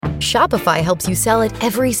Shopify helps you sell at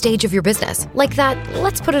every stage of your business. Like that,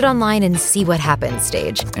 let's put it online and see what happens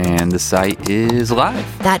stage. And the site is live.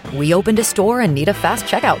 That we opened a store and need a fast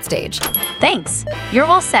checkout stage. Thanks. You're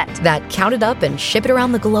all set. That count it up and ship it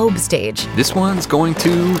around the globe stage. This one's going to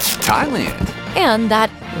Thailand. And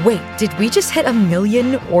that, wait, did we just hit 1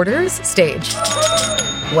 million orders stage?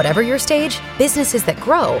 Whatever your stage, businesses that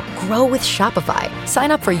grow with Shopify.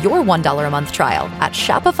 Sign up for your $1 a month trial at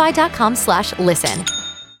shopify.com/listen.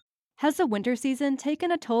 Has the winter season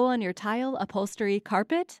taken a toll on your tile, upholstery,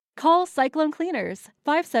 carpet? Call Cyclone Cleaners,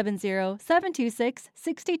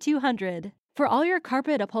 570-726-6200. For all your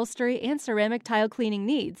carpet, upholstery, and ceramic tile cleaning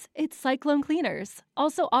needs, it's Cyclone Cleaners,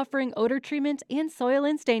 also offering odor treatment and soil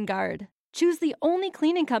and stain guard. Choose the only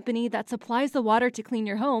cleaning company that supplies the water to clean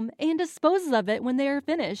your home and disposes of it when they are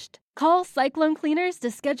finished. Call Cyclone Cleaners to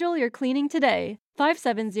schedule your cleaning today.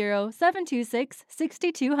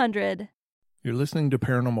 570-726-6200. You're listening to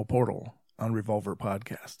Paranormal Portal on Revolver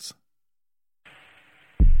Podcasts.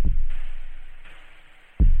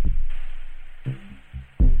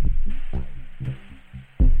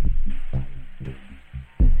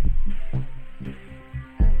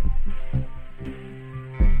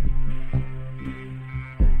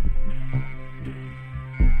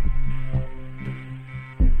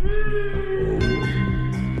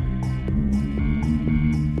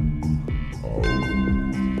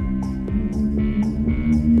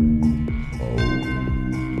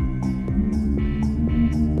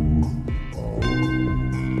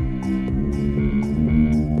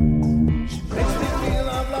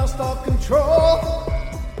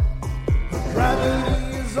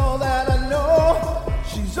 Gravity is all that I know.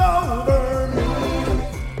 She's over me.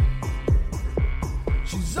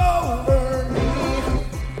 She's over me.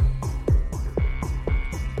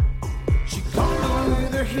 She comes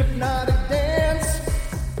with her hypnotic dance.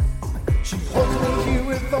 She holds me here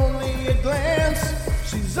with only a glance.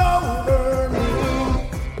 She's over me.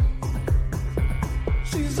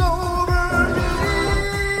 She's over me.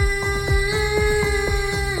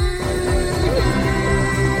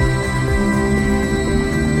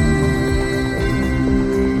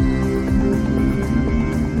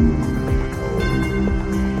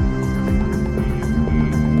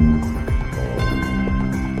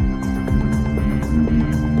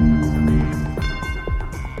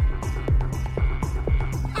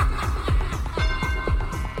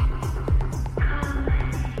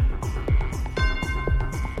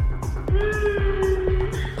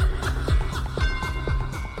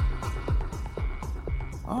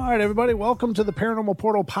 All right, everybody, welcome to the Paranormal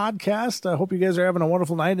Portal Podcast. I hope you guys are having a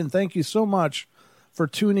wonderful night, and thank you so much for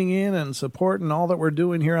tuning in and supporting all that we're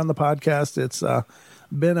doing here on the podcast. It's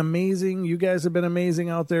been amazing. You guys have been amazing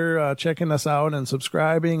out there checking us out and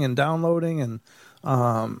subscribing and downloading, and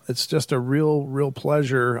it's just a real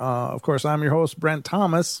pleasure. Of course, I'm your host, Brent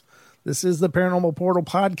Thomas. This is the Paranormal Portal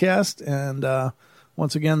Podcast, and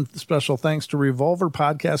once again, special thanks to Revolver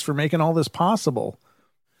Podcast for making all this possible.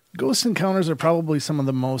 Ghost encounters are probably some of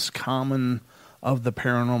the most common of the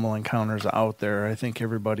paranormal encounters out there. I think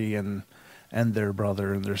everybody and their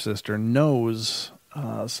brother and their sister knows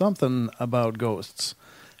something about ghosts,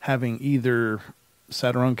 having either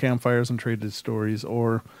sat around campfires and traded stories,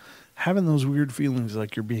 or having those weird feelings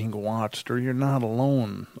like you're being watched or you're not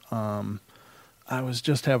alone. I was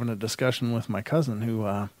just having a discussion with my cousin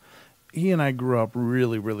who, he and I grew up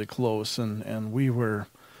really close, and we were...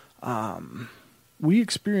 we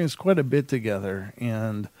experienced quite a bit together,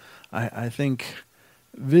 and I think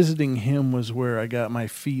visiting him was where I got my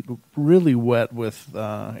feet really wet with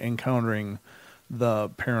encountering the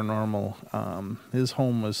paranormal. His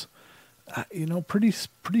home was,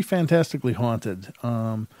 pretty fantastically haunted.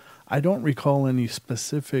 I don't recall any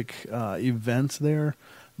specific events there,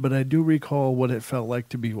 but I do recall what it felt like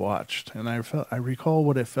to be watched, and I recall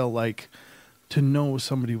what it felt like to know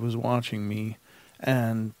somebody was watching me,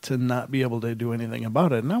 and to not be able to do anything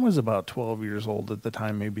about it. And I was about 12 years old at the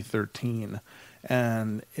time, maybe 13.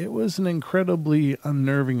 And it was an incredibly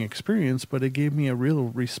unnerving experience, but it gave me a real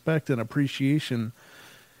respect and appreciation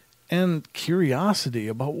and curiosity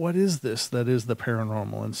about what is this that is the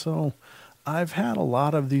paranormal. And so I've had a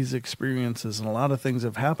lot of these experiences, and a lot of things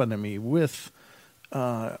have happened to me with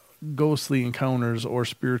ghostly encounters or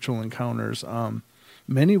spiritual encounters.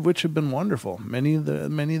 Many of which have been wonderful. Many of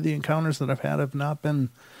the encounters that I've had have not been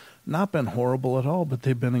horrible at all, but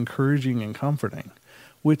they've been encouraging and comforting,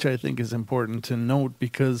 which I think is important to note,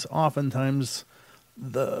 because oftentimes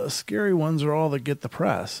the scary ones are all that get the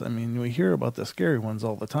press. I mean, we hear about the scary ones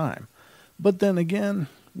all the time, but then again,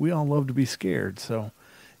 we all love to be scared, so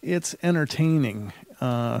it's entertaining,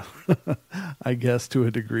 I guess, to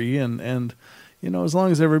a degree, and as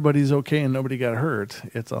long as everybody's okay and nobody got hurt,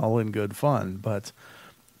 it's all in good fun. But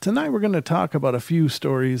tonight we're going to talk about a few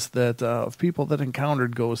stories that of people that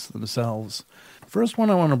encountered ghosts themselves. First one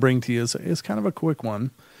I want to bring to you is kind of a quick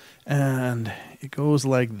one, and it goes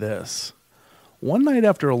like this. One night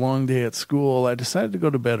after a long day at school, I decided to go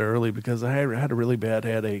to bed early because I had a really bad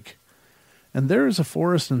headache. And there is a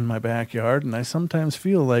forest in my backyard, and I sometimes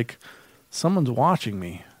feel like someone's watching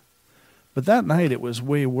me. But that night it was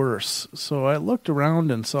way worse, so I looked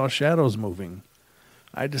around and saw shadows moving.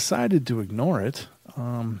 I decided to ignore it,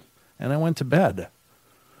 and I went to bed.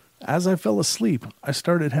 As I fell asleep, I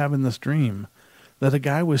started having this dream that a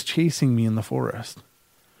guy was chasing me in the forest.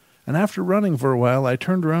 And after running for a while, I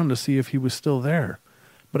turned around to see if he was still there,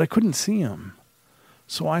 but I couldn't see him.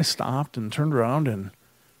 So I stopped and turned around, and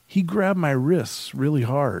he grabbed my wrists really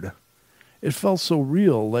hard. It felt so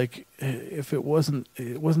real, like if it wasn't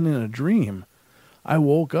in a dream. I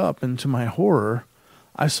woke up, and to my horror,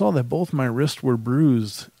 I saw that both my wrists were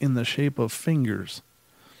bruised in the shape of fingers.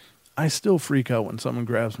 I still freak out when someone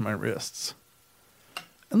grabs my wrists.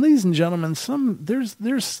 And ladies and gentlemen,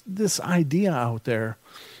 there's this idea out there,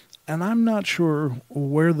 and I'm not sure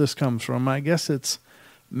where this comes from. I guess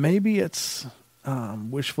maybe it's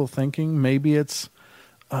wishful thinking. Maybe it's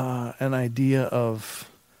an idea of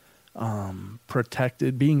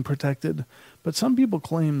being protected. But some people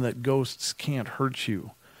claim that ghosts can't hurt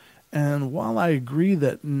you. And while I agree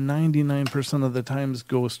that 99% of the times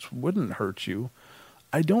ghosts wouldn't hurt you,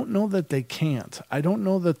 I don't know that they can't. I don't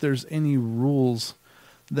know that there's any rules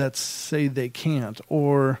that say they can't,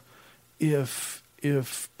 or if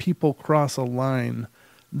people cross a line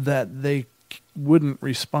that they wouldn't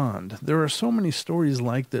respond. There are so many stories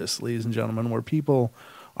like this, ladies and gentlemen, where people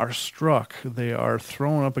are struck, they are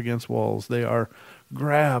thrown up against walls, they are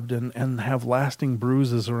grabbed and have lasting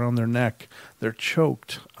bruises around their neck, they're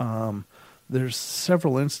choked. There's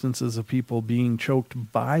several instances of people being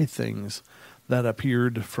choked by things that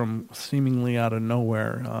appeared from seemingly out of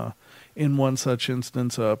nowhere. In one such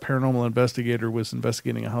instance, a paranormal investigator was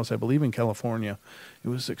investigating a house, I believe in California. It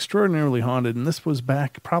was extraordinarily haunted, and this was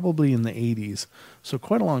back probably in the 80s, so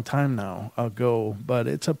quite a long time now ago, but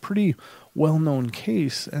it's a pretty well-known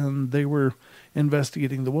case, and they were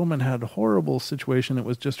investigating. The woman had a horrible situation. It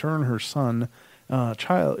was just her and her son,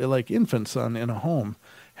 infant son in a home,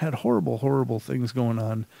 had horrible things going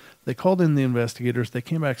on. They called in the investigators. They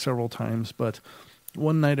came back several times, but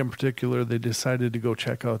one night in particular, they decided to go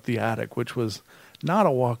check out the attic, which was not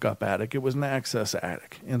a walk-up attic. It was an access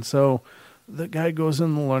attic. And so the guy goes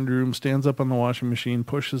in the laundry room, stands up on the washing machine,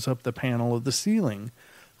 pushes up the panel of the ceiling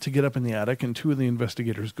to get up in the attic, and two of the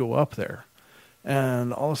investigators go up there.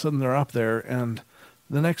 And all of a sudden, they're up there, and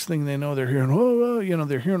the next thing they know, they're hearing,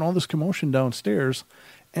 they're hearing all this commotion downstairs,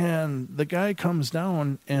 and the guy comes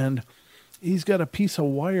down, and he's got a piece of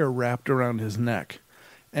wire wrapped around his neck.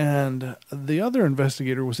 And the other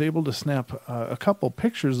investigator was able to snap a couple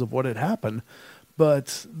pictures of what had happened,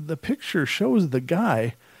 but the picture shows the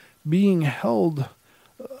guy being held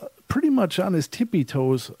pretty much on his tippy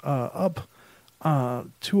toes up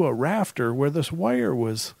to a rafter where this wire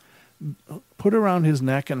was put around his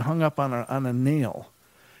neck and hung up on a nail.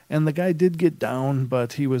 And the guy did get down,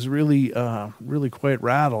 but he was really quite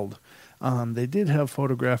rattled. They did have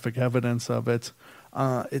photographic evidence of it.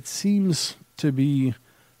 It seems to be,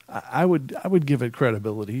 I would give it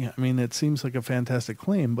credibility. I mean, it seems like a fantastic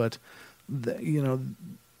claim, but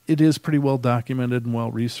it is pretty well documented and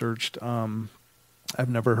well researched. I've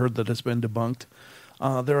never heard that it's been debunked.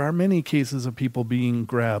 There are many cases of people being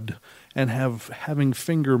grabbed and having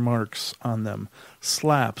finger marks on them,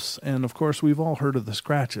 slaps, and of course we've all heard of the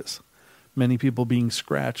scratches. Many people being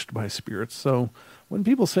scratched by spirits. So when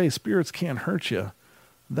people say spirits can't hurt you,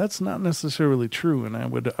 that's not necessarily true, and I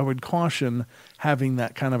would caution having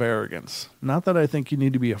that kind of arrogance. Not that I think you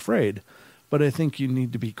need to be afraid, but I think you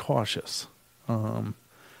need to be cautious.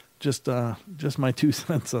 Just my 2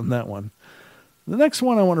 cents on that one. The next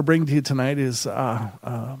one I want to bring to you tonight is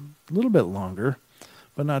a little bit longer,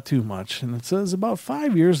 but not too much. And it says, about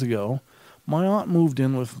 5 years ago, my aunt moved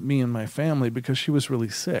in with me and my family because she was really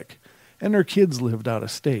sick, and her kids lived out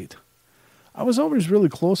of state. I was always really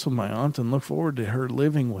close with my aunt and looked forward to her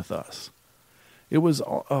living with us. I was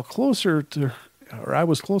closer to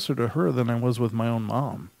her than I was with my own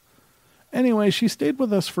mom. Anyway, she stayed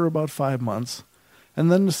with us for about 5 months,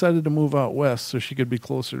 and then decided to move out west so she could be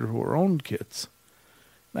closer to her own kids.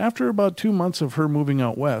 After about 2 months of her moving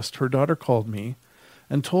out west, her daughter called me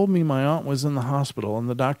and told me my aunt was in the hospital and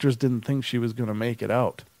the doctors didn't think she was going to make it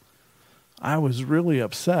out. I was really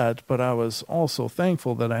upset, but I was also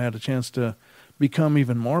thankful that I had a chance to become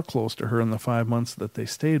even more close to her in the 5 months that they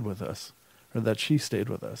stayed with us. or that she stayed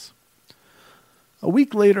with us. A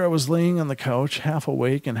week later, I was laying on the couch, half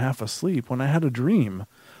awake and half asleep, when I had a dream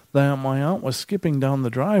that my aunt was skipping down the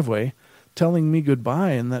driveway, telling me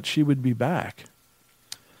goodbye and that she would be back.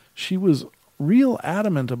 She was real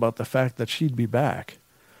adamant about the fact that she'd be back.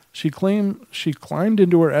 She claimed she climbed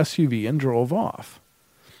into her SUV and drove off.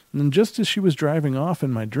 And just as she was driving off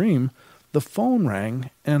in my dream, the phone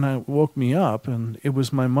rang and it woke me up, and it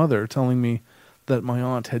was my mother telling me that my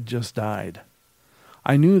aunt had just died.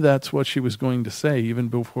 I knew that's what she was going to say even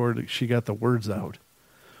before she got the words out.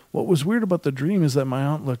 What was weird about the dream is that my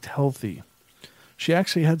aunt looked healthy. She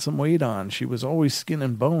actually had some weight on. She was always skin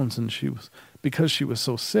and bones, and because she was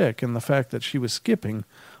so sick, and the fact that she was skipping,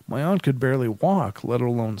 my aunt could barely walk, let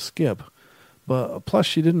alone skip. But plus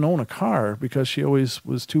she didn't own a car because she always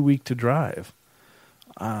was too weak to drive.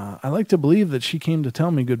 I like to believe that she came to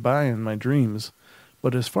tell me goodbye in my dreams,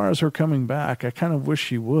 but as far as her coming back, I kind of wish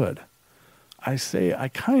she would. I say I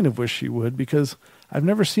kind of wish she would because I've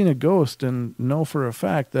never seen a ghost and know for a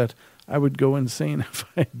fact that I would go insane if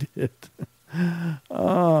I did.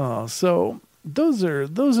 So those are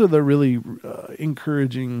the really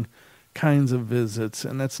encouraging kinds of visits,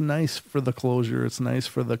 and it's nice for the closure. It's nice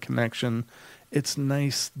for the connection. It's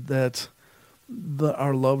nice that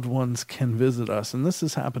our loved ones can visit us, and this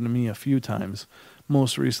has happened to me a few times.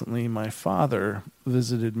 Most recently, my father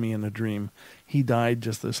visited me in a dream. He died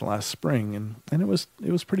just this last spring, and it was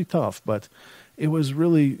pretty tough, but it was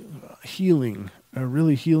really healing, a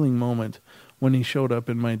really healing moment when he showed up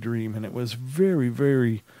in my dream, and it was very,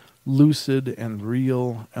 very lucid and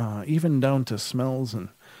real, even down to smells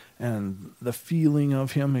and the feeling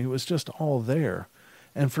of him. It was just all there,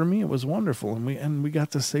 and for me, it was wonderful, and we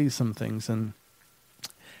got to say some things, and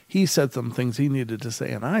he said some things he needed to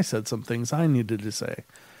say, and I said some things I needed to say.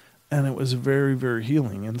 And it was very, very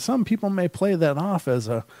healing. And some people may play that off as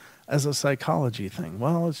a psychology thing.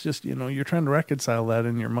 Well, it's just, you're trying to reconcile that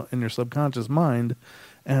in your subconscious mind,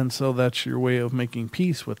 and so that's your way of making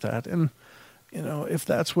peace with that. And, if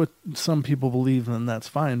that's what some people believe, then that's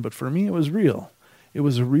fine. But for me, it was real. It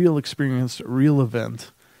was a real experience, a real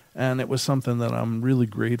event, and it was something that I'm really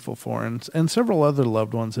grateful for. And several other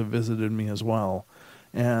loved ones have visited me as well.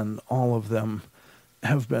 And all of them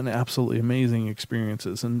have been absolutely amazing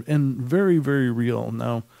experiences and very, very real.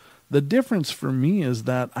 Now, the difference for me is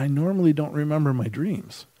that I normally don't remember my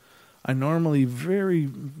dreams. I normally very,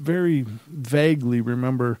 very vaguely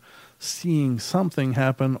remember seeing something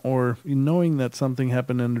happen or knowing that something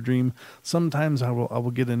happened in a dream. Sometimes I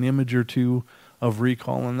will get an image or two of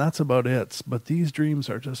recall, and that's about it. But these dreams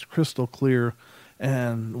are just crystal clear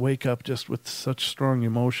and wake up just with such strong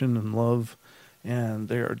emotion and love. And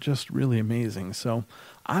they are just really amazing. So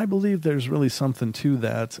I believe there's really something to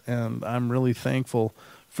that, and I'm really thankful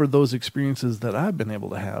for those experiences that I've been able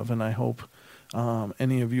to have, and I hope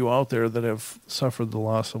any of you out there that have suffered the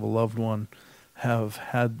loss of a loved one have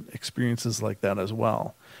had experiences like that as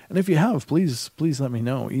well. And if you have, please let me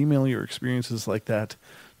know. Email your experiences like that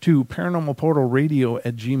to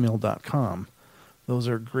paranormalportalradio@gmail.com. Those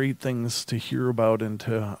are great things to hear about and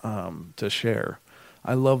to share.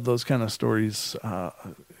 I love those kind of stories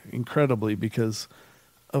incredibly because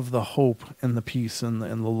of the hope and the peace and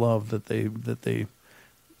the love that they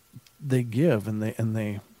give and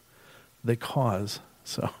they cause.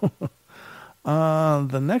 So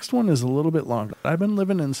the next one is a little bit longer. I've been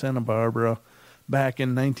living in Santa Barbara back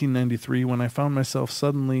in 1993 when I found myself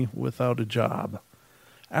suddenly without a job.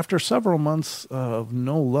 After several months of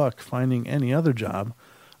no luck finding any other job,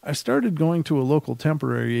 I started going to a local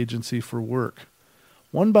temporary agency for work.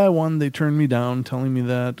 One by one, they turned me down, telling me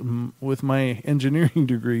that with my engineering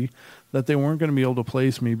degree, that they weren't going to be able to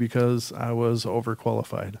place me because I was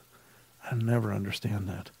overqualified. I never understand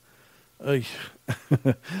that.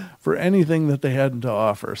 For anything that they had to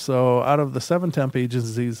offer. So out of the 7 temp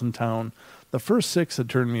agencies in town, the first 6 had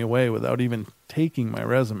turned me away without even taking my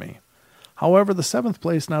resume. However, the 7th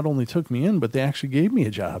place not only took me in, but they actually gave me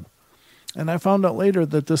a job. And I found out later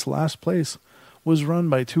that this last place was run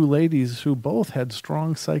by 2 ladies who both had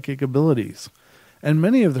strong psychic abilities, and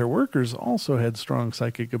many of their workers also had strong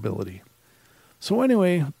psychic ability. So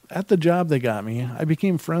anyway, at the job they got me, I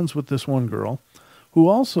became friends with this one girl who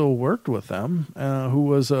also worked with them, who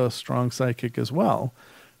was a strong psychic as well,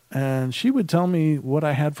 and she would tell me what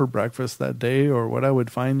I had for breakfast that day or what I would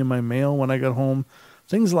find in my mail when I got home,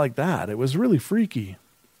 things like that. It was really freaky.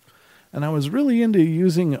 And I was really into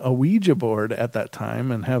using a Ouija board at that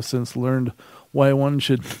time and have since learned why one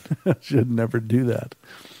should never do that.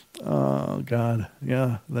 Oh God,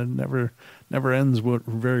 yeah, that never ends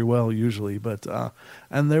very well usually. But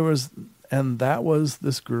and that was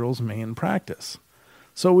this girl's main practice.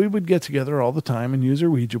 So we would get together all the time and use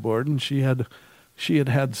her Ouija board, and she had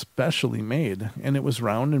specially made, and it was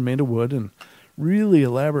round and made of wood and really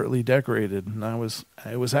elaborately decorated, and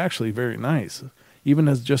it was actually very nice, even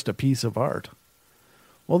as just a piece of art.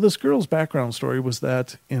 Well, this girl's background story was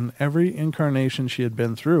that in every incarnation she had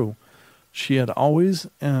been through, she had always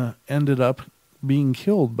ended up being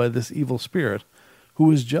killed by this evil spirit who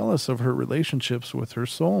was jealous of her relationships with her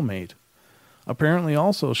soulmate. Apparently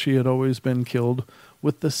also she had always been killed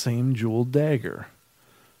with the same jeweled dagger.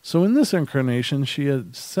 So in this incarnation she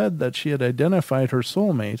had said that she had identified her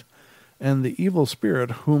soulmate and the evil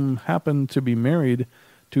spirit whom happened to be married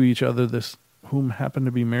to each other this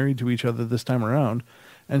time around,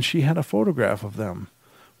 and she had a photograph of them,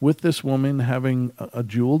 with this woman having a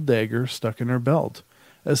jeweled dagger stuck in her belt,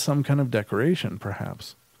 as some kind of decoration,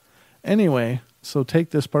 perhaps. Anyway, so take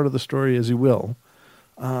this part of the story as you will.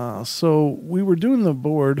 So we were doing the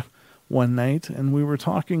board one night, and we were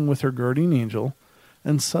talking with her guardian angel,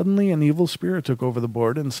 and suddenly an evil spirit took over the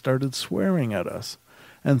board and started swearing at us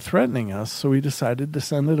and threatening us, so we decided to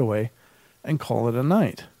send it away and call it a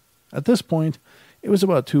night. At this point, it was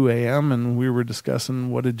about 2 a.m., and we were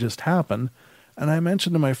discussing what had just happened, and I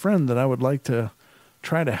mentioned to my friend that I would like to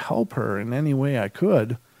try to help her in any way I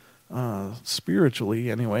could,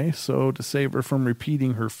 spiritually anyway, so to save her from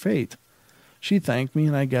repeating her fate. She thanked me,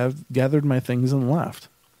 and I gathered my things and left.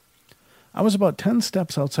 I was about 10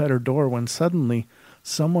 steps outside her door when suddenly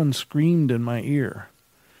someone screamed in my ear.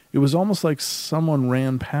 It was almost like someone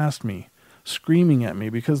ran past me, screaming at me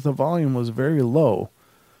because the volume was very low,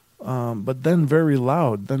 but then very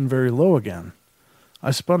loud, then very low again.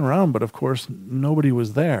 I spun around, but of course nobody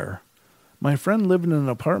was there. My friend lived in an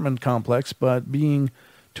apartment complex, but being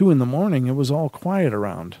 2 a.m, it was all quiet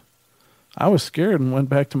around. I was scared and went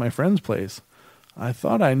back to my friend's place. I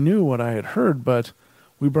thought I knew what I had heard, but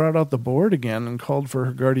we brought out the board again and called for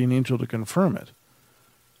her guardian angel to confirm it.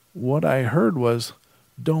 What I heard was,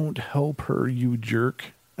 "Don't help her, you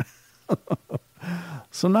jerk."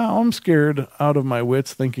 So now I'm scared out of my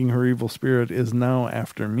wits, thinking her evil spirit is now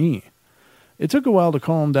after me. It took a while to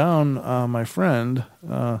calm down my friend.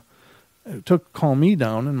 Calm me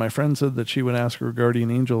down, and my friend said that she would ask her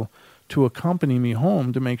guardian angel to accompany me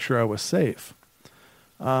home to make sure I was safe.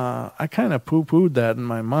 I kind of poo-pooed that in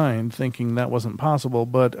my mind, thinking that wasn't possible,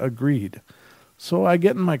 but agreed. So I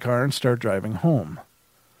get in my car and start driving home.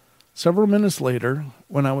 Several minutes later,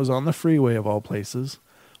 when I was on the freeway of all places,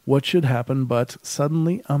 what should happen but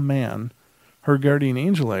suddenly a man, her guardian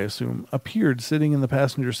angel I assume, appeared sitting in the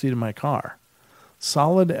passenger seat of my car.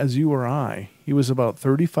 Solid as you or I, he was about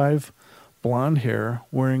 35, blonde hair,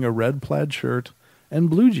 wearing a red plaid shirt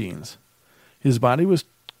and blue jeans. His body was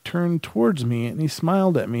turned towards me, and he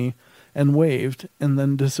smiled at me and waved and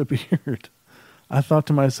then disappeared. I thought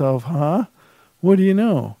to myself, huh? What do you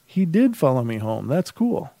know? He did follow me home. That's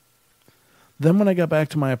cool. Then when I got back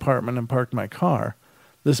to my apartment and parked my car,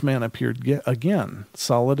 this man appeared again,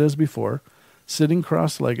 solid as before, sitting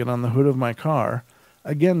cross-legged on the hood of my car,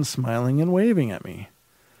 again smiling and waving at me.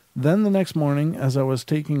 Then the next morning, as I was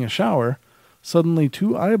taking a shower, suddenly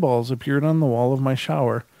 2 eyeballs appeared on the wall of my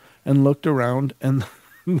shower and looked around and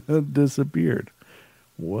disappeared.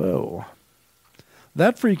 Whoa.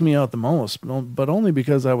 That freaked me out the most, but only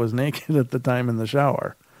because I was naked at the time in the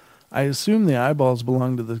shower. I assumed the eyeballs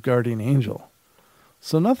belonged to the guardian angel.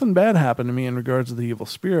 So nothing bad happened to me in regards to the evil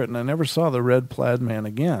spirit, and I never saw the red plaid man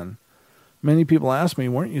again. Many people ask me,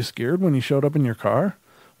 weren't you scared when he showed up in your car,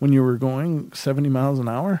 when you were going 70 miles an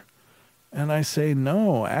hour? And I say,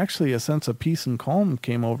 no, actually a sense of peace and calm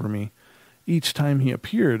came over me each time he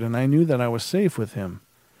appeared, and I knew that I was safe with him.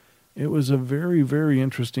 It was a very, very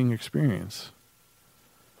interesting experience.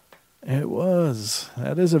 It was.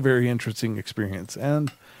 That is a very interesting experience,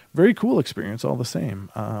 and very cool experience all the same.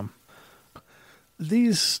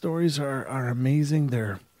 These stories are amazing.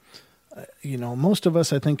 They're, most of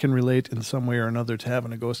us, I think, can relate in some way or another to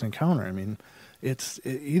having a ghost encounter. I mean, it's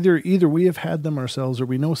either we have had them ourselves or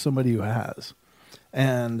we know somebody who has.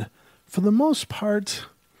 And for the most part,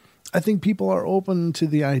 I think people are open to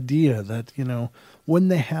the idea that, when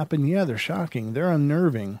they happen, yeah, they're shocking, they're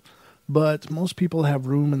unnerving, but most people have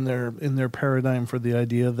room in their paradigm for the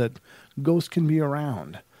idea that ghosts can be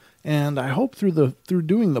around. And I hope through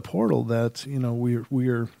doing the portal that,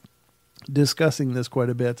 we're discussing this quite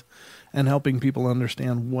a bit and helping people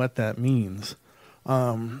understand what that means.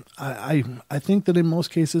 I think that in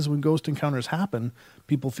most cases when ghost encounters happen,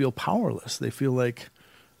 people feel powerless. They feel like,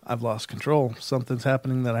 I've lost control. Something's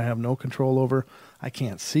happening that I have no control over. I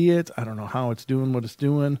can't see it. I don't know how it's doing what it's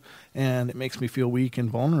doing. And it makes me feel weak and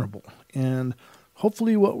vulnerable. And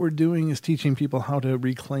hopefully what we're doing is teaching people how to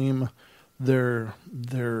reclaim their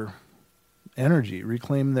energy,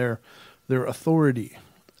 reclaim their authority,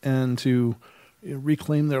 and to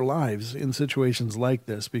reclaim their lives in situations like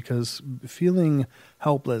this, because feeling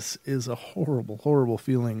helpless is a horrible, horrible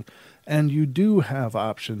feeling. And you do have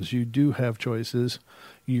options. You do have choices.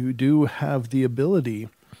 You do have the ability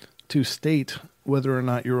to state whether or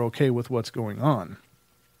not you're okay with what's going on.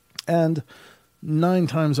 And 9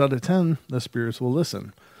 times out of 10, the spirits will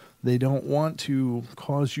listen. They don't want to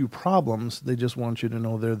cause you problems. They just want you to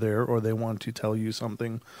know they're there, or they want to tell you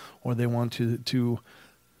something, or they want to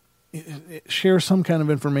share some kind of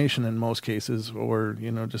information in most cases, or,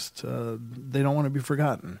 just they don't want to be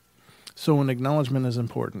forgotten. So an acknowledgement is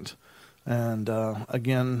important. And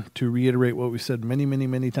again, to reiterate what we said many, many,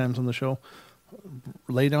 many times on the show,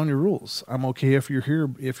 lay down your rules. I'm okay if you're here,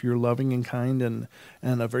 if you're loving and kind and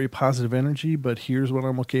a very positive energy, but here's what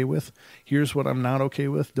I'm okay with. Here's what I'm not okay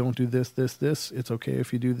with. Don't do this, this, this. It's okay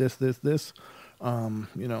if you do this, this, this.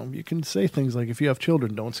 You can say things like, if you have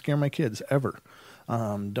children, don't scare my kids ever.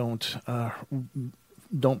 Don't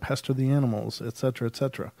pester the animals, etc.,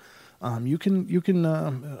 etc. You can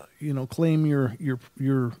claim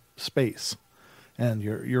your space, and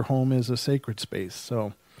your home is a sacred space.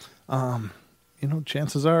 So,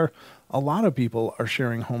 chances are a lot of people are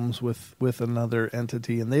sharing homes with another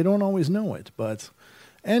entity, and they don't always know it. But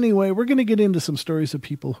anyway, we're going to get into some stories of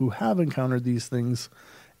people who have encountered these things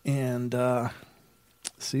and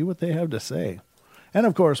see what they have to say. And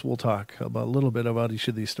of course, we'll talk about a little bit about each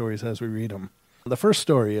of these stories as we read them. The first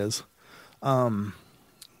story is, I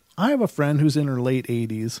have a friend who's in her late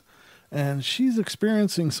 80s, and she's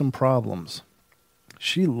experiencing some problems.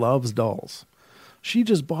 She loves dolls. She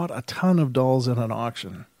just bought a ton of dolls at an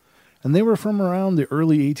auction, and they were from around the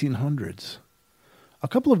early 1800s. A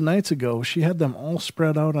couple of nights ago, she had them all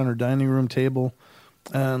spread out on her dining room table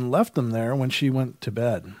and left them there when she went to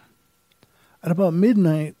bed. At about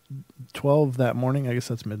midnight, 12 that morning, I guess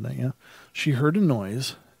that's midnight, yeah, she heard a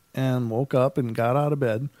noise and woke up and got out of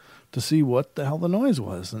bed to see what the hell the noise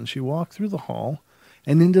was. And she walked through the hall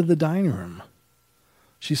and into the dining room.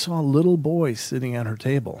 She saw a little boy sitting at her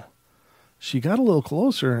table. She got a little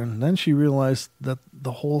closer, and then she realized that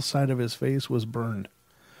the whole side of his face was burned,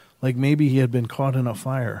 like maybe he had been caught in a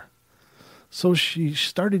fire. So she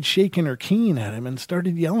started shaking her cane at him and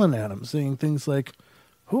started yelling at him, saying things like,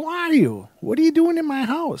 "Who are you? What are you doing in my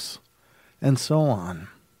house?" And so on.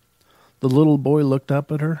 The little boy looked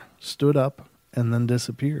up at her, stood up, and then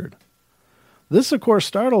disappeared. This, of course,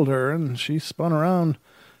 startled her, and she spun around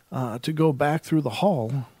to go back through the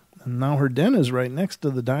hall. And now her den is right next to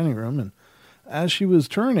the dining room, and as she was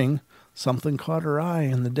turning, something caught her eye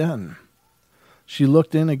in the den. She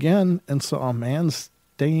looked in again and saw a man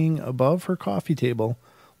staying above her coffee table,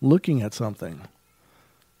 looking at something.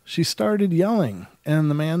 She started yelling, and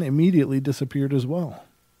the man immediately disappeared as well.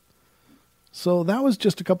 So that was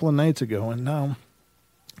just a couple of nights ago, and now,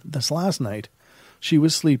 this last night, she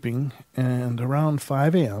was sleeping, and around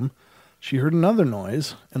 5 a.m., she heard another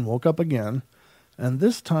noise and woke up again, and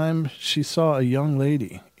this time she saw a young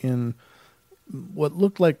lady in what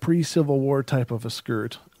looked like pre-Civil War type of a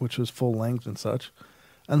skirt, which was full length and such,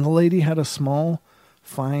 and the lady had a small,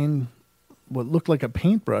 fine, what looked like a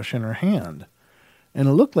paintbrush in her hand, and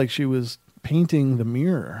it looked like she was painting the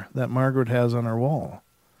mirror that Margaret has on her wall.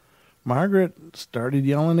 Margaret started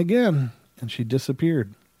yelling again, and she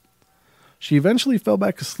disappeared. She eventually fell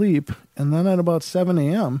back asleep, and then at about 7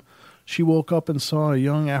 a.m., she woke up and saw a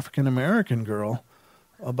young African-American girl,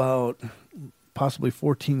 about possibly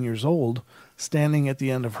 14 years old, standing at the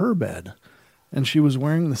end of her bed, and she was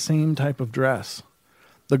wearing the same type of dress.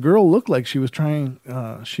 The girl looked like she was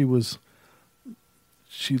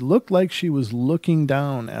she looked like she was looking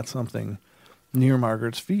down at something near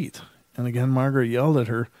Margaret's feet. And again, Margaret yelled at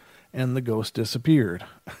her, and the ghost disappeared.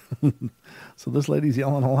 So this lady's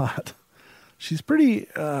yelling a lot. She's pretty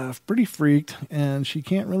freaked, and she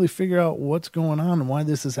can't really figure out what's going on and why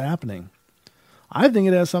this is happening. I think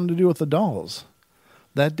it has something to do with the dolls.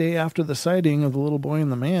 That day after the sighting of the little boy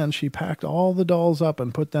and the man, she packed all the dolls up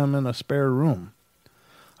and put them in a spare room.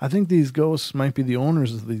 I think these ghosts might be the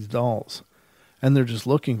owners of these dolls, and they're just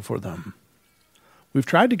looking for them. We've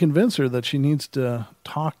tried to convince her that she needs to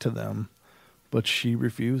talk to them, but she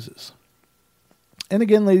refuses. And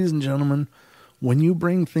again, ladies and gentlemen, when you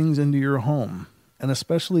bring things into your home, and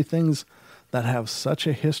especially things that have such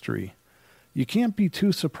a history, you can't be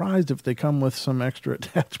too surprised if they come with some extra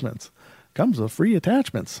attachments. Comes with free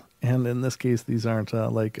attachments. And in this case, these aren't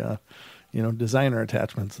designer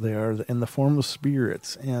attachments. They are in the form of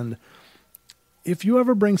spirits. And if you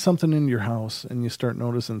ever bring something into your house and you start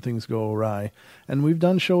noticing things go awry, and we've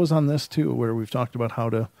done shows on this too, where we've talked about how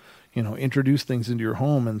to, introduce things into your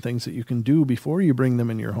home and things that you can do before you bring them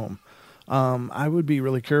in your home. I would be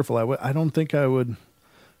really careful. I don't think I would.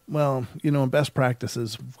 Well, best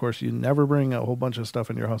practices, of course, you never bring a whole bunch of stuff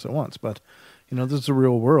in your house at once. But, this is a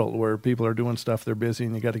real world where people are doing stuff, they're busy,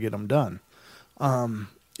 and you got to get them done.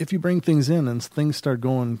 If you bring things in and things start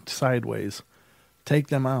going sideways, take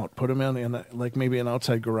them out, put them in like maybe an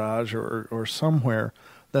outside garage or somewhere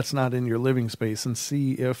that's not in your living space, and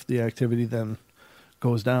see if the activity then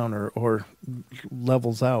goes down or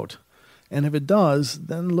levels out. And if it does,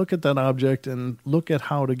 then look at that object and look at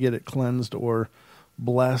how to get it cleansed or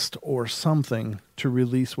blessed or something to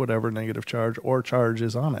release whatever negative charge or charge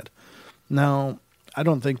is on it. Now, I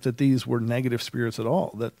don't think that these were negative spirits at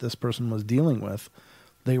all that this person was dealing with.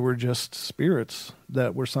 They were just spirits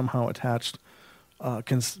that were somehow attached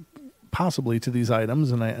possibly to these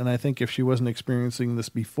items. And I think if she wasn't experiencing this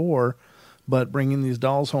before, but bringing these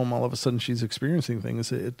dolls home, all of a sudden she's experiencing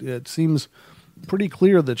things. It seems pretty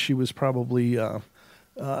clear that she was probably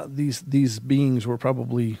these beings were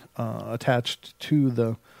probably attached to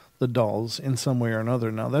the dolls in some way or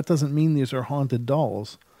another. Now, that doesn't mean these are haunted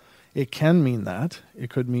dolls. It can mean that. It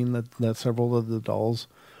could mean that several of the dolls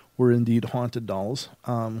were indeed haunted dolls.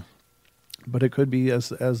 But it could be, as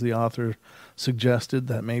the author suggested,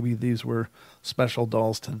 that maybe these were special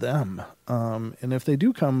dolls to them. And if they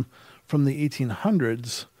do come from the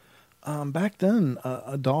 1800s, back then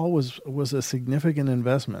a doll was a significant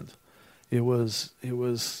investment. It was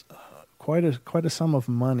quite a sum of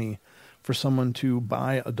money for someone to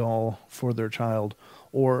buy a doll for their child,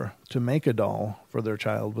 or to make a doll for their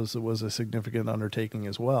child was a significant undertaking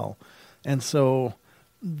as well. And so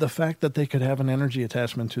the fact that they could have an energy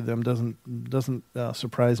attachment to them doesn't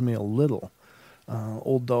surprise me a little.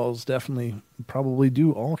 Old dolls definitely probably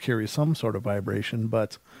do all carry some sort of vibration,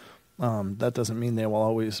 but that doesn't mean they will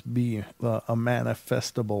always be a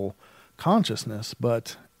manifestable consciousness.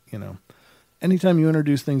 But, anytime you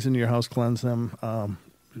introduce things into your house, cleanse them,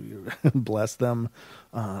 bless them,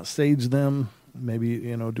 sage them, maybe,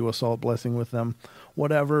 do a salt blessing with them,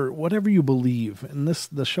 whatever you believe. And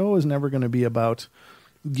the show is never going to be about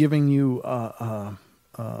giving you a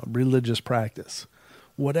religious practice.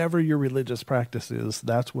 Whatever your religious practice is,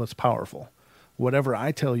 that's what's powerful. Whatever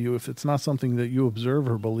I tell you, if it's not something that you observe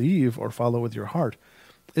or believe or follow with your heart,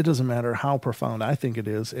 it doesn't matter how profound I think it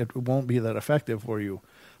is, it won't be that effective for you.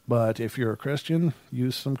 But if you're a Christian,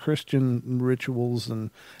 use some Christian rituals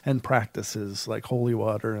and practices like holy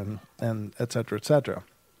water and et cetera, et cetera.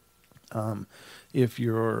 If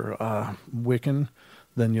you're Wiccan,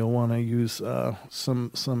 then you'll want to use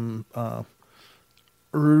some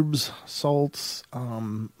herbs, salts,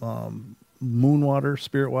 moon water,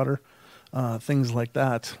 spirit water, things like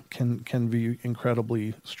that can be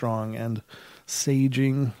incredibly strong. And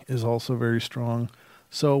saging is also very strong.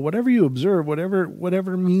 So whatever you observe,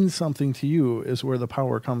 whatever means something to you is where the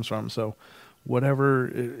power comes from. So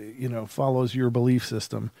whatever, follows your belief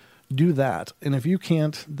system, do that. And if you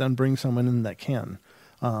can't, then bring someone in that can.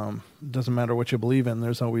 Doesn't matter what you believe in.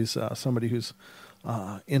 There's always somebody who's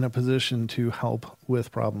in a position to help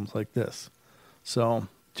with problems like this. So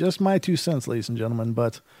just my 2 cents, ladies and gentlemen.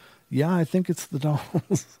 But yeah, I think it's the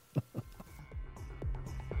dolls.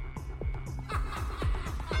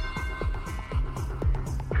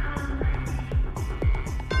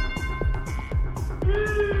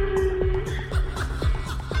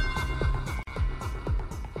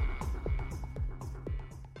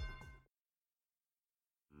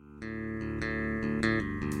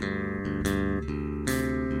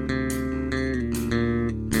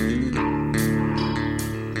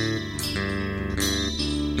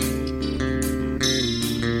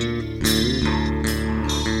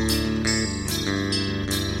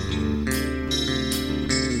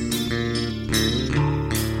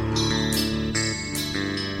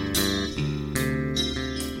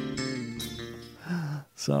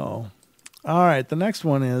 So, all right, the next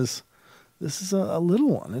one this is a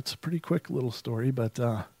little one. It's a pretty quick little story, but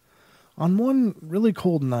on one really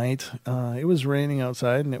cold night, it was raining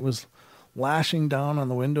outside and it was lashing down on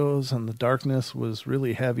the windows and the darkness was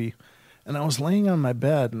really heavy. And I was laying on my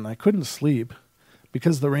bed and I couldn't sleep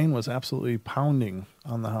because the rain was absolutely pounding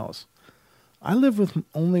on the house. I lived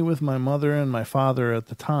only with my mother and my father at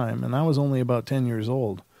the time, and I was only about 10 years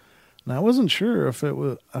old. And I wasn't sure if it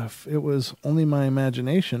was only my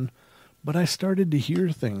imagination, but I started to hear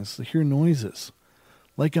noises,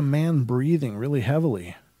 like a man breathing really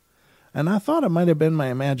heavily. And I thought it might have been my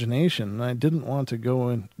imagination, and I didn't want to go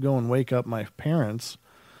and wake up my parents,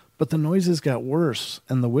 but the noises got worse,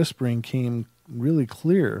 and the whispering came really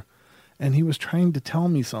clear, and he was trying to tell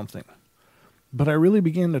me something. But I really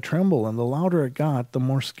began to tremble, and the louder it got, the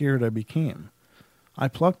more scared I became. I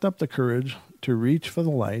plucked up the courage to reach for the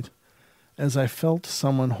light as I felt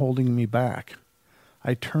someone holding me back.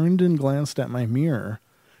 I turned and glanced at my mirror,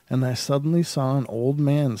 and I suddenly saw an old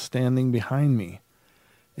man standing behind me.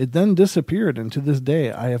 It then disappeared, and to this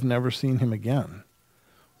day I have never seen him again.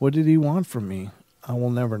 What did he want from me? I will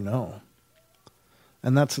never know.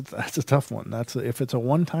 And that's a tough one. If it's a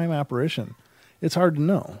one-time apparition, it's hard to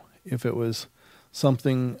know. If it was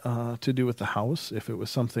something to do with the house, if it was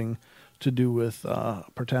something to do with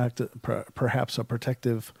perhaps a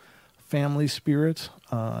protective family spirit,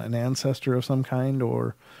 an ancestor of some kind,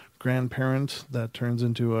 or grandparent that turns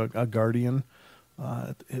into a guardian.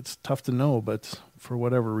 It's tough to know, but for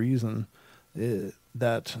whatever reason,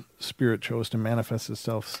 that spirit chose to manifest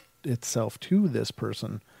itself to this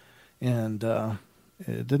person. And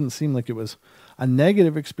it didn't seem like it was a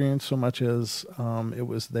negative experience so much as it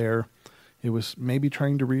was there. It was maybe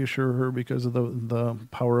trying to reassure her because of the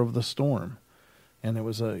power of the storm. And it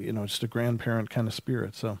was just a grandparent kind of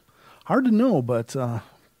spirit. So hard to know, but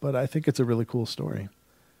I think it's a really cool story.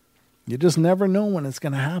 You just never know when it's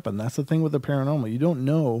going to happen. That's the thing with the paranormal. You don't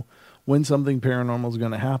know when something paranormal is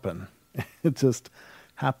going to happen. It just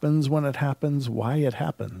happens when it happens, why it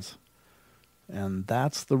happens. And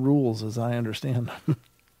that's the rules as I understand them.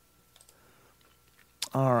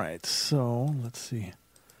 All right, so let's see.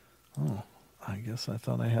 Oh, I guess I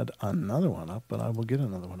thought I had another one up, but I will get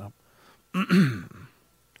another one up.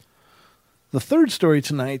 The third story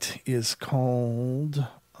tonight is called...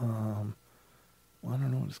 I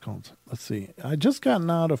don't know what it's called. Let's see. I just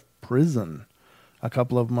gotten out of prison a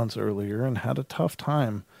couple of months earlier and had a tough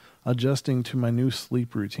time adjusting to my new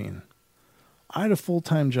sleep routine. I had a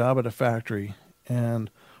full-time job at a factory,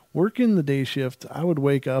 and working the day shift, I would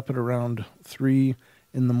wake up at around 3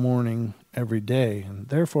 in the morning every day, and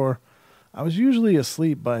therefore I was usually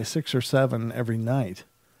asleep by 6 or 7 every night.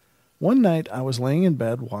 One night I was laying in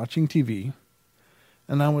bed watching TV,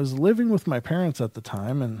 and I was living with my parents at the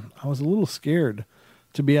time, and I was a little scared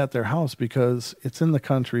to be at their house because it's in the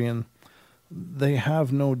country and they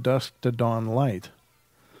have no dusk to dawn light.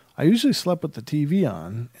 I usually slept with the TV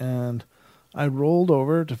on, and I rolled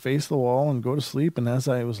over to face the wall and go to sleep, and as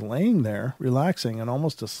I was laying there, relaxing and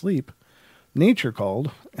almost asleep, nature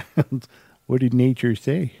called. And what did nature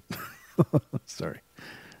say? Sorry.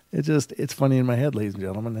 It's funny in my head, ladies and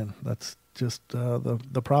gentlemen, and that's just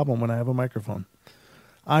the problem when I have a microphone.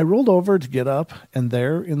 I rolled over to get up, and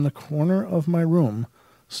there in the corner of my room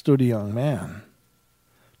stood a young man.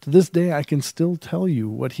 To this day, I can still tell you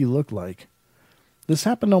what he looked like. This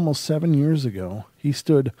happened almost 7 years ago. He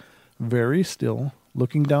stood very still,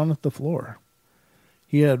 looking down at the floor.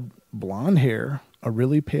 He had blonde hair, a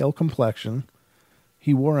really pale complexion.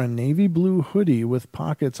 He wore a navy blue hoodie with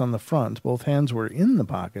pockets on the front. Both hands were in the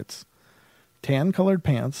pockets. Tan-colored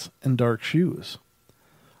pants and dark shoes.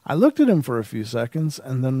 I looked at him for a few seconds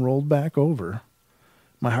and then rolled back over.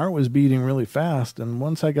 My heart was beating really fast, and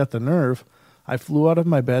once I got the nerve, I flew out of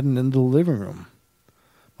my bed and into the living room.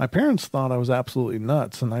 My parents thought I was absolutely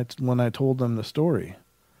nuts when I told them the story.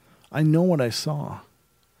 I know what I saw,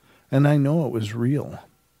 and I know it was real.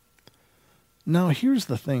 Now, here's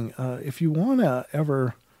the thing. If you want to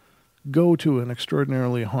ever go to an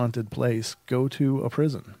extraordinarily haunted place, go to a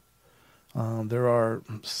prison. There are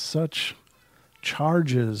such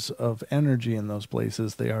charges of energy in those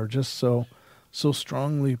places. They are just so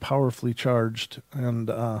strongly, powerfully charged, and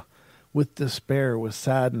with despair, with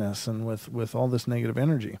sadness, and with all this negative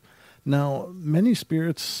energy. Now, many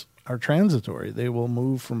spirits are transitory. They will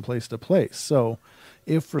move from place to place. So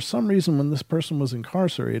if for some reason when this person was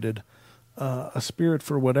incarcerated, a spirit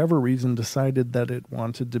for whatever reason decided that it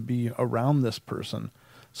wanted to be around this person,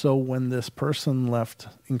 so when this person left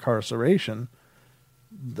incarceration,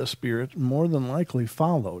 the spirit more than likely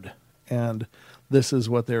followed. And this is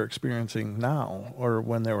what they're experiencing now, or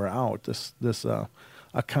when they were out. This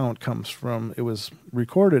account comes from, it was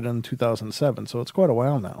recorded in 2007, so it's quite a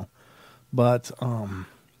while now. But,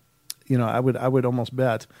 I would almost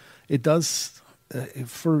bet it does,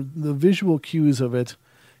 for the visual cues of it,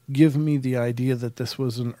 give me the idea that this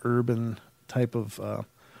was an urban type of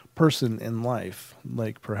person in life,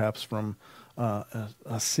 like perhaps from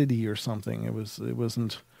a city or something. It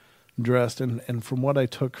wasn't dressed, and from what I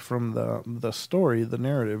took from the story, the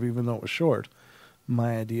narrative, even though it was short,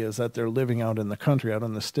 my idea is that they're living out in the country, out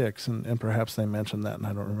in the sticks, and perhaps they mentioned that, and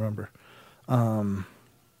I don't remember.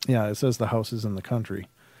 It says the house is in the country,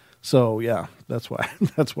 so yeah, that's why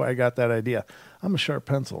I got that idea. I'm a sharp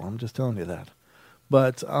pencil. I'm just telling you that.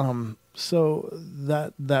 But so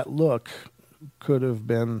that look could have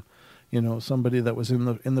been, somebody that was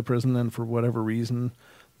in the prison, and for whatever reason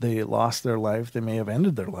they lost their life. They may have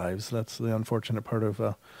ended their lives. That's the unfortunate part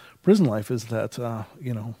of prison life, is that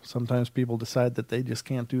sometimes people decide that they just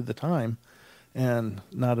can't do the time, and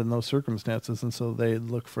not in those circumstances, and so they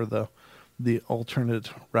look for the alternate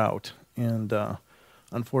route. And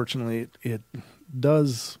unfortunately, it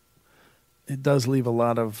does leave a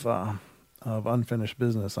lot of unfinished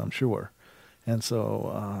business, I'm sure. And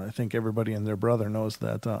so I think everybody and their brother knows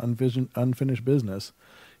that unfinished business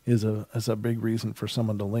is a big reason for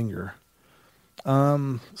someone to linger.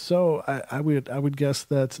 So I would guess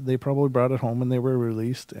that they probably brought it home when they were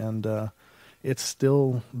released, and it's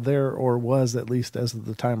still there, or was at least as of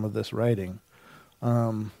the time of this writing.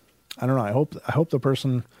 I don't know. I hope the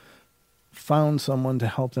person found someone to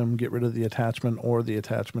help them get rid of the attachment, or the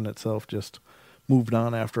attachment itself just moved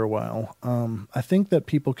on after a while. I think that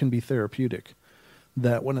people can be therapeutic,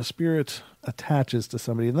 that when a spirit attaches to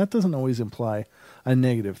somebody, and that doesn't always imply a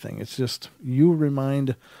negative thing. It's just you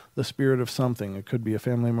remind the spirit of something. It could be a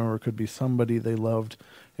family member, it could be somebody they loved,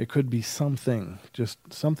 it could be something, just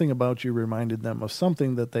something about you reminded them of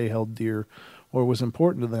something that they held dear or was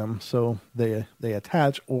important to them, so they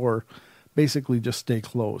attach, or basically just stay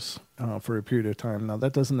close for a period of time. Now,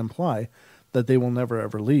 that doesn't imply that they will never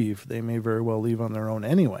ever leave. They may very well leave on their own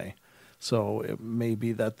anyway. So it may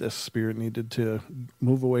be that this spirit needed to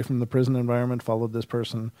move away from the prison environment, followed this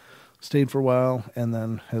person, stayed for a while, and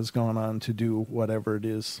then has gone on to do whatever it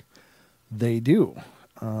is they do.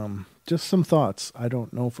 Just some thoughts. I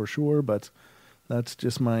don't know for sure, but that's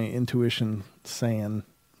just my intuition saying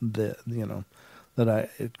that,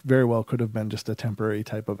 it very well could have been just a temporary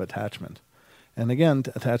type of attachment. And again,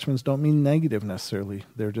 attachments don't mean negative necessarily.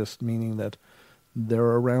 They're just meaning that they're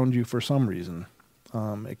around you for some reason.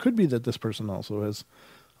 It could be that this person also is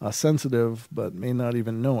sensitive, but may not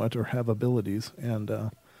even know it or have abilities.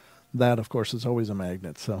 And that, of course, is always a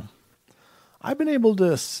magnet. So I've been able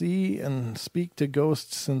to see and speak to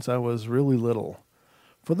ghosts since I was really little.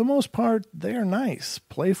 For the most part, they are nice,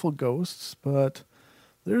 playful ghosts, but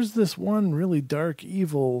there's this one really dark,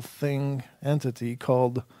 evil entity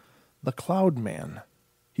called the Cloud Man.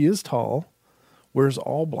 He is tall, wears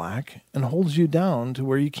all black, and holds you down to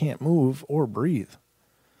where you can't move or breathe.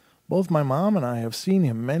 Both my mom and I have seen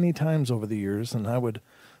him many times over the years, and I would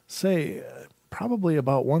say probably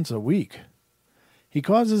about once a week. He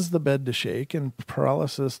causes the bed to shake and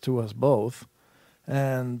paralysis to us both,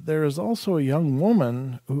 and there is also a young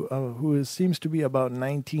woman who seems to be about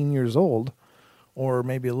 19 years old, or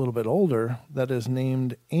maybe a little bit older, that is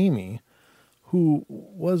named Amy, who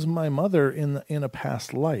was my mother in a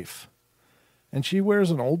past life. And she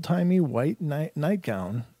wears an old-timey white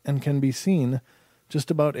nightgown and can be seen just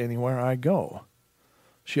about anywhere I go.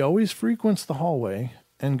 She always frequents the hallway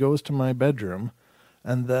and goes to my bedroom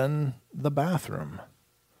and then the bathroom.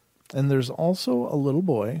 And there's also a little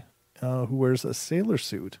boy who wears a sailor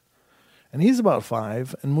suit, and he's about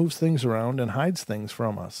 5 and moves things around and hides things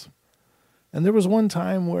from us. And there was one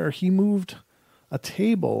time where he moved a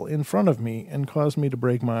table in front of me and caused me to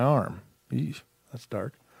break my arm. Eesh, that's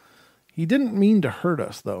dark. He didn't mean to hurt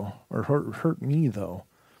us, though, or hurt me, though.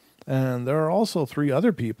 And there are also 3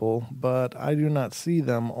 other people, but I do not see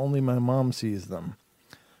them, only my mom sees them.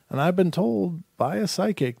 And I've been told by a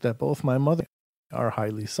psychic that both my mother are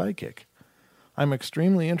highly psychic. I'm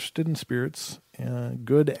extremely interested in spirits,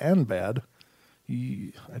 good and bad.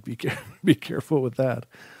 I'd be careful with that.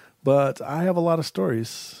 But I have a lot of stories,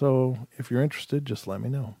 so if you're interested, just let me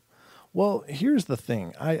know. Well, here's the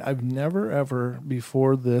thing. I've never, ever,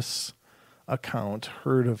 before this account,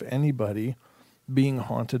 heard of anybody being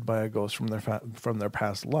haunted by a ghost from their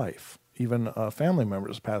past life, even a family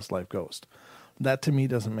member's past life ghost. That, to me,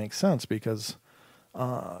 doesn't make sense, because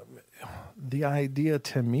the idea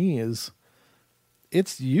to me is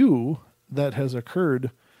it's you that has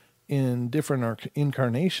occurred in different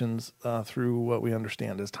incarnations through what we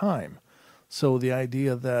understand as time. So the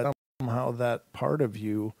idea that somehow that part of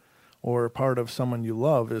you or part of someone you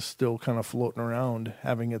love is still kind of floating around,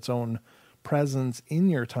 having its own presence in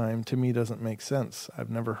your time, to me doesn't make sense. I've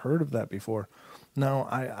never heard of that before. Now,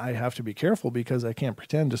 I have to be careful, because I can't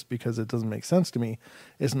pretend just because it doesn't make sense to me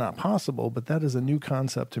it's not possible, but that is a new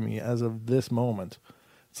concept to me as of this moment.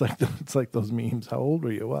 It's like those memes. How old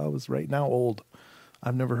were you? Well, I was right now old.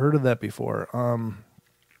 I've never heard of that before.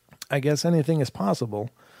 I guess anything is possible,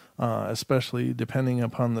 especially depending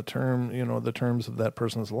upon the terms of that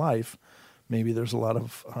person's life. Maybe there's a lot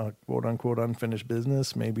of quote unquote unfinished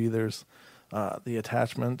business. Maybe there's the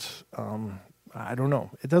attachment. I don't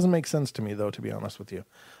know. It doesn't make sense to me, though, to be honest with you.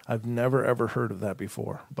 I've never, ever heard of that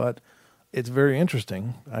before. But it's very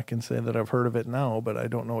interesting. I can say that I've heard of it now, but I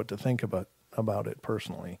don't know what to think about it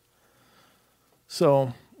personally.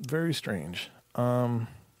 So, very strange.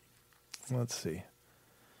 Let's see.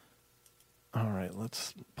 All right,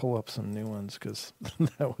 let's pull up some new ones because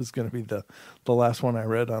that was going to be the last one I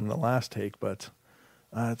read on the last take, but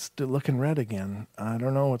it's still looking red again. I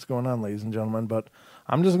don't know what's going on, ladies and gentlemen, but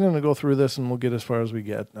I'm just going to go through this and we'll get as far as we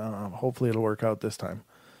get. Hopefully it'll work out this time.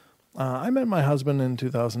 I met my husband in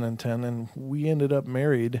 2010, and we ended up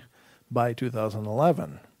married by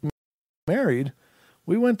 2011. Married,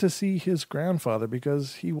 we went to see his grandfather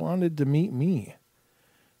because he wanted to meet me.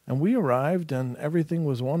 And we arrived, and everything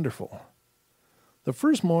was wonderful. The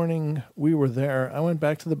first morning we were there, I went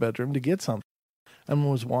back to the bedroom to get something and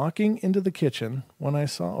was walking into the kitchen when I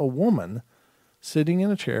saw a woman sitting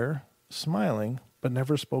in a chair, smiling, but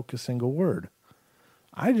never spoke a single word.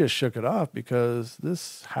 I just shook it off because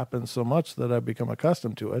this happens so much that I've become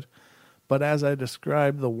accustomed to it. But as I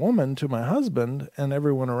described the woman to my husband and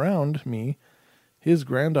everyone around me, his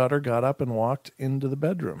granddaughter got up and walked into the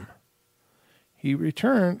bedroom. He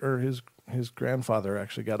returned, or his grandfather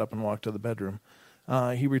actually got up and walked to the bedroom.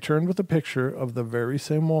 He returned with a picture of the very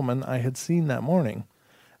same woman I had seen that morning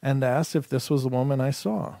and asked if this was the woman I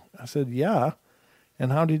saw. I said, yeah.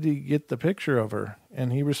 And how did he get the picture of her?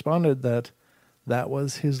 And he responded that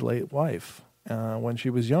was his late wife when she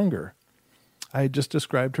was younger. I had just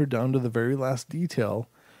described her down to the very last detail,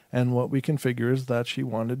 and what we can figure is that she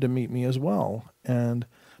wanted to meet me as well and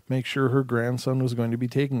make sure her grandson was going to be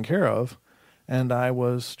taken care of, and I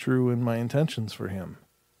was true in my intentions for him.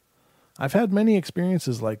 I've had many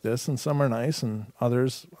experiences like this, and some are nice, and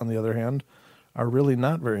others, on the other hand, are really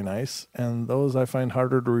not very nice, and those I find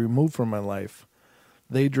harder to remove from my life.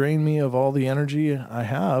 They drain me of all the energy I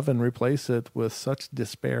have and replace it with such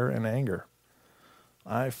despair and anger.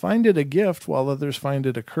 I find it a gift while others find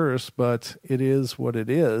it a curse, but it is what it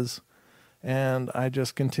is, and I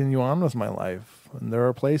just continue on with my life. And there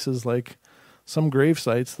are places like some grave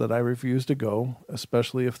sites that I refuse to go,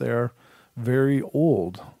 especially if they are very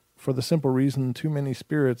old, for the simple reason too many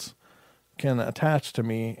spirits can attach to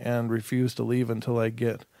me and refuse to leave until they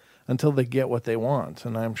get what they want.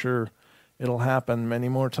 And I'm sure it'll happen many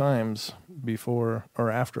more times before or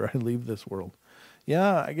after I leave this world.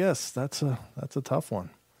 Yeah, I guess that's a tough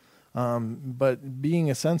one. But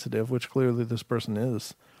being a sensitive, which clearly this person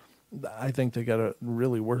is, I think they got to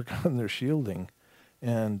really work on their shielding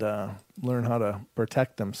and learn how to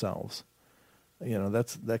protect themselves. You know,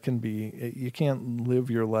 that can be. You can't live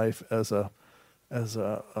your life as a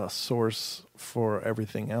source for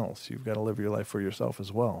everything else. You've got to live your life for yourself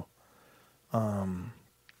as well.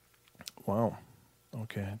 Wow.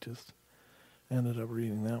 Okay, I just ended up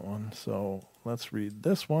reading that one. So let's read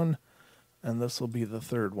this one, and this will be the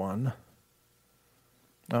third one.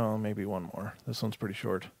 Oh, maybe one more. This one's pretty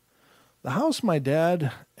short. The house my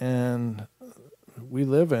dad and we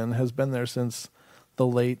live in has been there since the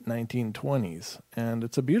late 1920s, and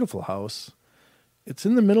it's a beautiful house. It's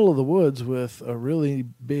in the middle of the woods with a really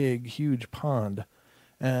big, huge pond.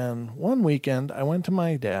 And one weekend I went to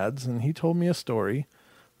my dad's, and he told me a story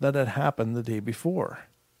that had happened the day before.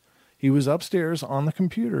 He was upstairs on the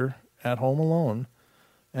computer at home alone,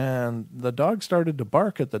 and the dog started to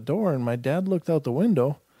bark at the door, and my dad looked out the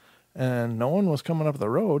window, and no one was coming up the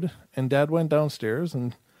road, and Dad went downstairs,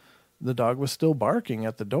 and the dog was still barking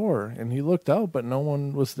at the door, and he looked out, but no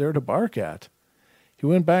one was there to bark at. He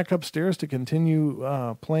went back upstairs to continue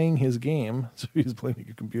playing his game, so he was playing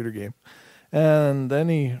a computer game, and then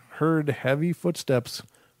he heard heavy footsteps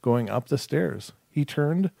going up the stairs. He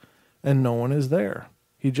turned, and no one is there.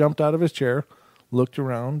 He jumped out of his chair, looked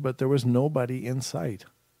around, but there was nobody in sight.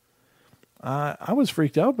 I was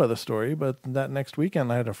freaked out by the story, but that next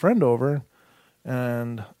weekend I had a friend over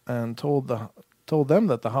and told them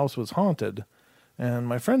that the house was haunted. And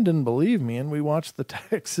my friend didn't believe me, and we watched the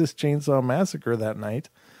Texas Chainsaw Massacre that night.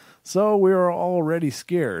 So we were already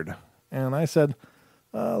scared. And I said,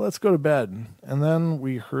 let's go to bed. And then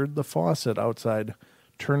we heard the faucet outside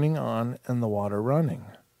turning on and the water running.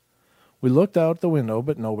 We looked out the window,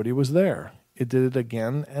 but nobody was there. It did it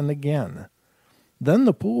again and again. Then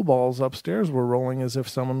the pool balls upstairs were rolling as if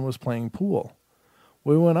someone was playing pool.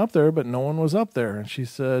 We went up there, but no one was up there. And she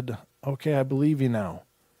said, okay, I believe you now.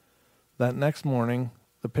 That next morning,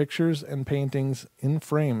 the pictures and paintings in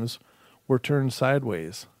frames were turned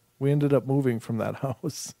sideways. We ended up moving from that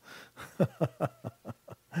house.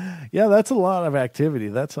 Yeah, that's a lot of activity.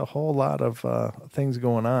 That's a whole lot of things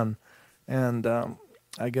going on. And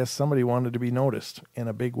I guess somebody wanted to be noticed in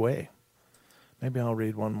a big way. Maybe I'll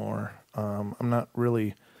read one more. I'm not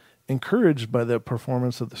really encouraged by the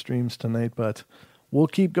performance of the streams tonight, but we'll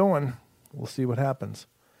keep going. we'll see what happens.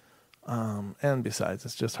 And besides,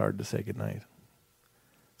 it's just hard to say goodnight.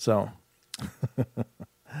 So,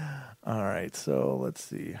 all right. So let's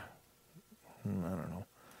see. I don't know.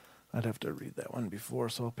 I'd have to read that one before,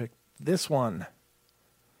 so I'll pick this one.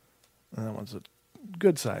 And that one's a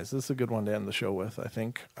good size. This is a good one to end the show with, I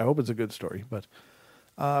think. I hope it's a good story. But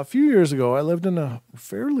a few years ago, I lived in a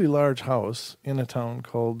fairly large house in a town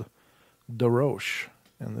called Desroches,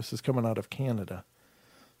 and this is coming out of Canada.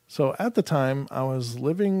 So at the time, I was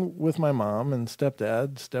living with my mom and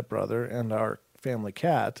stepdad, stepbrother, and our family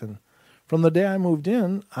cat. And from the day I moved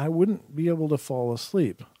in, I wouldn't be able to fall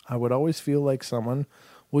asleep. I would always feel like someone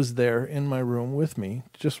was there in my room with me,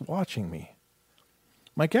 just watching me.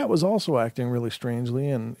 My cat was also acting really strangely,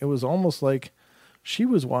 and it was almost like she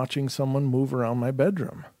was watching someone move around my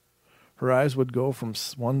bedroom. Her eyes would go from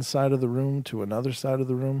one side of the room to another side of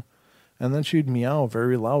the room, and then she'd meow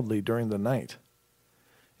very loudly during the night.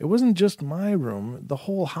 It wasn't just my room. The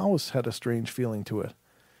whole house had a strange feeling to it.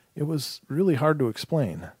 It was really hard to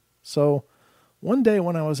explain. So, one day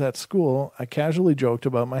when I was at school, I casually joked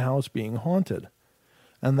about my house being haunted.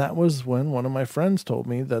 And that was when one of my friends told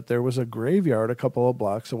me that there was a graveyard a couple of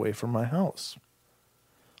blocks away from my house.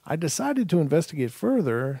 I decided to investigate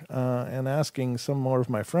further and asking some more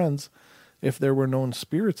of my friends if there were known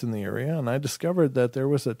spirits in the area, and I discovered that there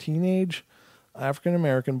was a teenage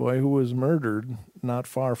African-American boy who was murdered not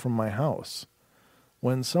far from my house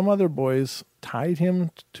when some other boys tied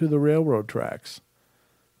him to the railroad tracks.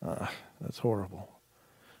 That's horrible.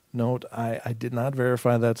 Note, I did not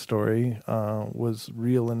verify that story was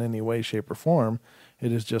real in any way, shape, or form.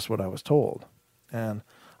 It is just what I was told. And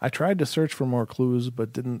I tried to search for more clues,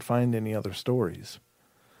 but didn't find any other stories.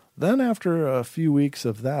 Then after a few weeks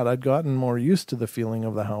of that, I'd gotten more used to the feeling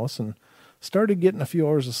of the house and started getting a few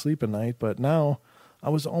hours of sleep a night, but now I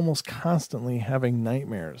was almost constantly having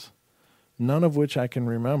nightmares, none of which I can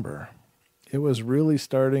remember. It was really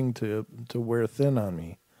starting to wear thin on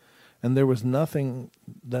me, and there was nothing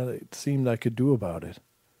that it seemed I could do about it.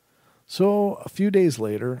 So a few days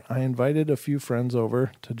later, I invited a few friends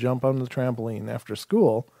over to jump on the trampoline after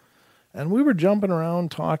school, and we were jumping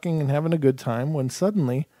around, talking, and having a good time when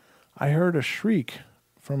suddenly I heard a shriek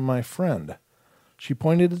from my friend. She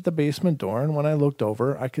pointed at the basement door, and when I looked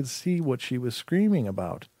over, I could see what she was screaming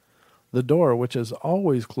about. The door, which is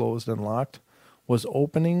always closed and locked, was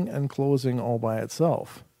opening and closing all by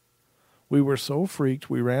itself. We were so freaked,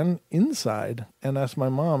 we ran inside and asked my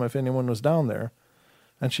mom if anyone was down there,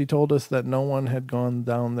 and she told us that no one had gone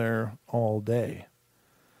down there all day.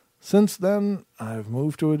 Since then, I've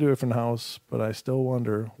moved to a different house, but I still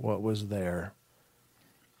wonder what was there.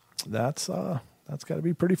 That's got to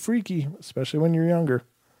be pretty freaky, especially when you're younger.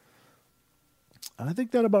 I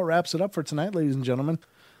think that about wraps it up for tonight, ladies and gentlemen.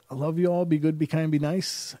 I love you all. Be good, be kind, be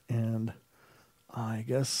nice. And I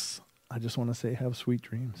guess I just want to say have sweet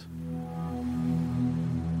dreams.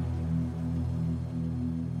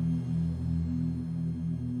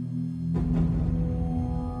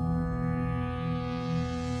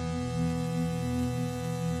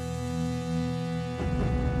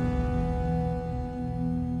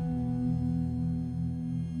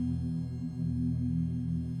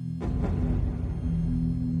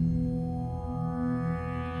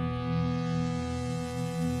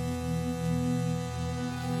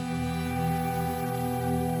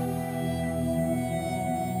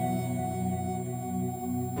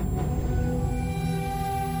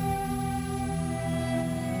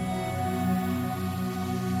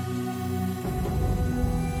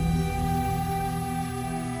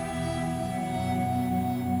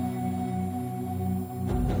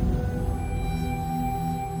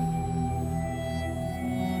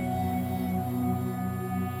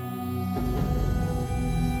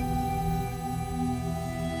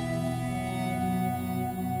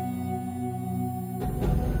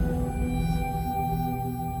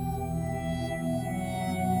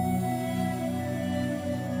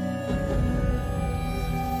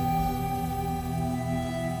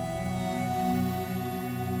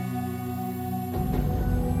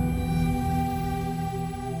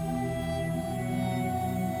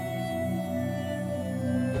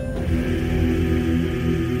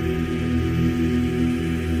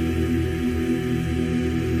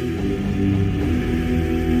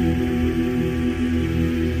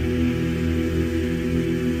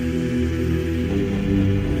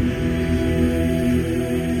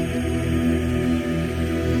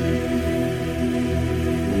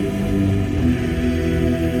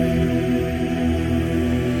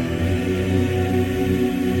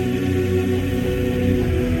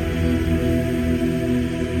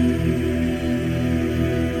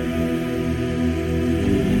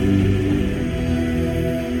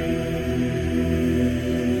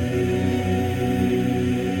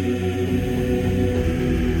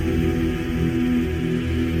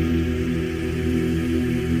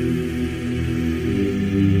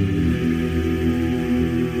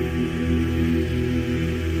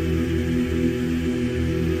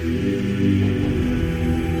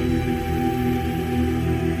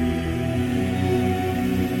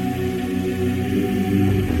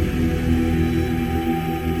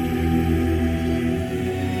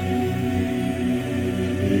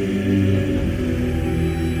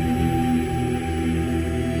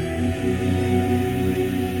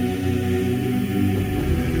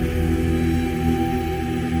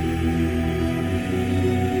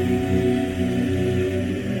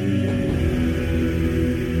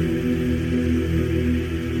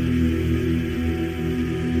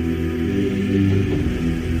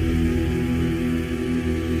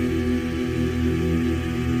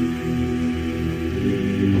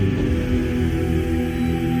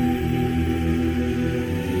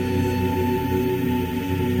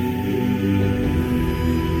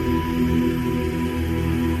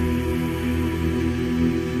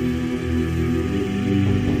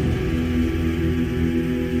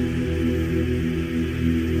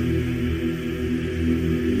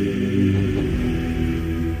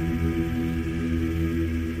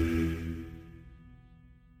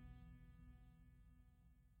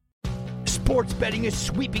 Sports betting is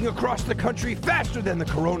sweeping across the country faster than the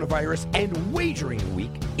coronavirus, and Wagering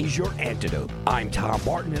Week is your antidote. I'm Tom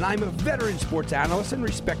Martin, and I'm a veteran sports analyst and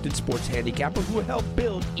respected sports handicapper who helped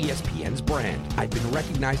build ESPN's brand. I've been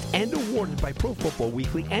recognized and awarded by Pro Football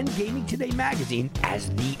Weekly and Gaming Today magazine as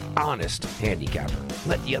the honest handicapper.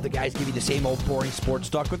 Let the other guys give you the same old boring sports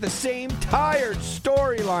talk with the same tired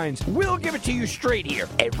storylines. We'll give it to you straight here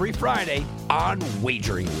every Friday on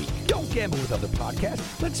Wagering Week. Don't gamble with other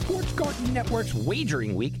podcasts. Let Sports Garden Network's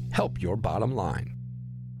Wagering Week help your bottom line.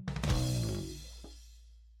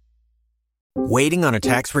 Waiting on a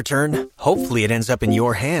tax return? Hopefully it ends up in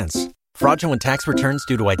your hands. Fraudulent tax returns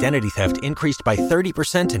due to identity theft increased by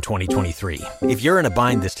 30% in 2023. If you're in a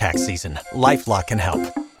bind this tax season, LifeLock can help.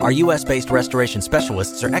 Our U.S.-based restoration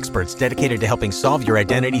specialists are experts dedicated to helping solve your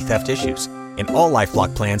identity theft issues. And all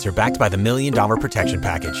LifeLock plans are backed by the $1 Million Protection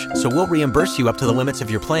Package. So we'll reimburse you up to the limits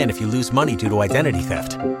of your plan if you lose money due to identity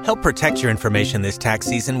theft. Help protect your information this tax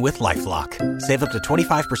season with LifeLock. Save up to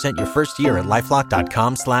 25% your first year at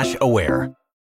LifeLock.com/aware.